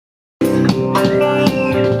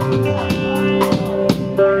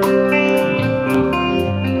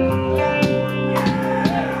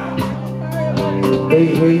Hey,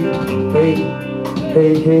 hey, hey,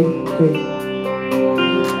 hey, hey, hey.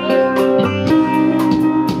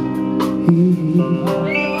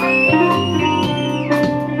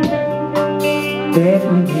 That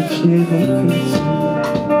image never fits me.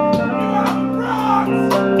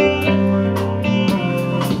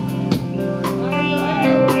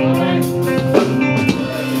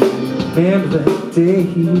 Remember that day.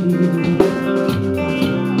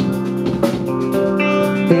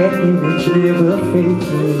 That image never fades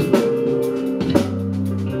away.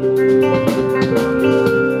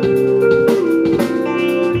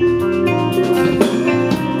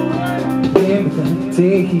 Remember that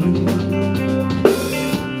day.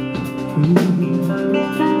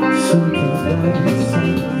 Something right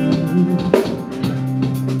inside you.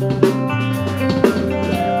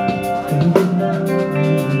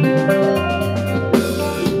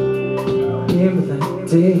 Remember that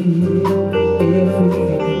day.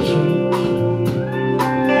 Everything changed.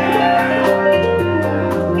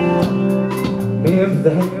 Remember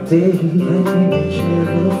that day, that image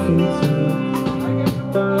never fades away.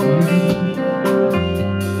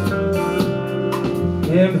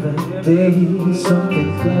 Remember that day, something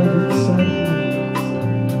died inside me.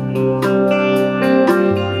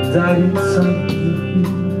 Died inside me.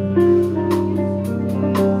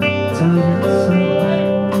 Died inside me.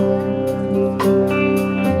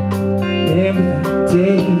 Remember that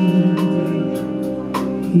day.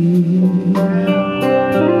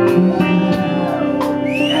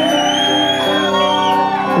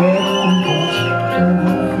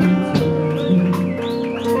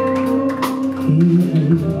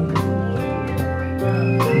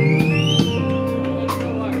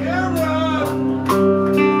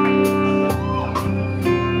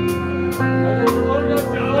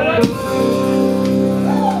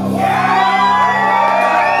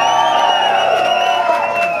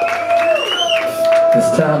 This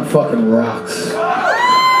town fucking rocks.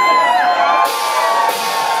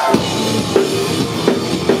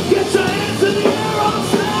 Get your hands in the air on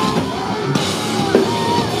sound.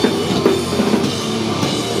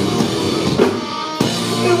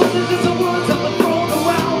 It wasn't just the words that were thrown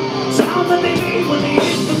around. Sound that they made when they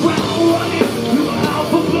hit the ground. Running, we were out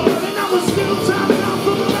for blood, and I was still timing out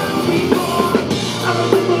for the round before. I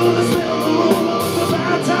remember the smell of the roll of the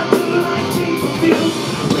bad time to the night deep confused.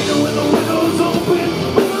 Waiting when the windows open.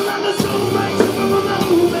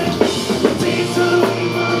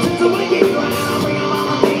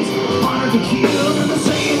 The keys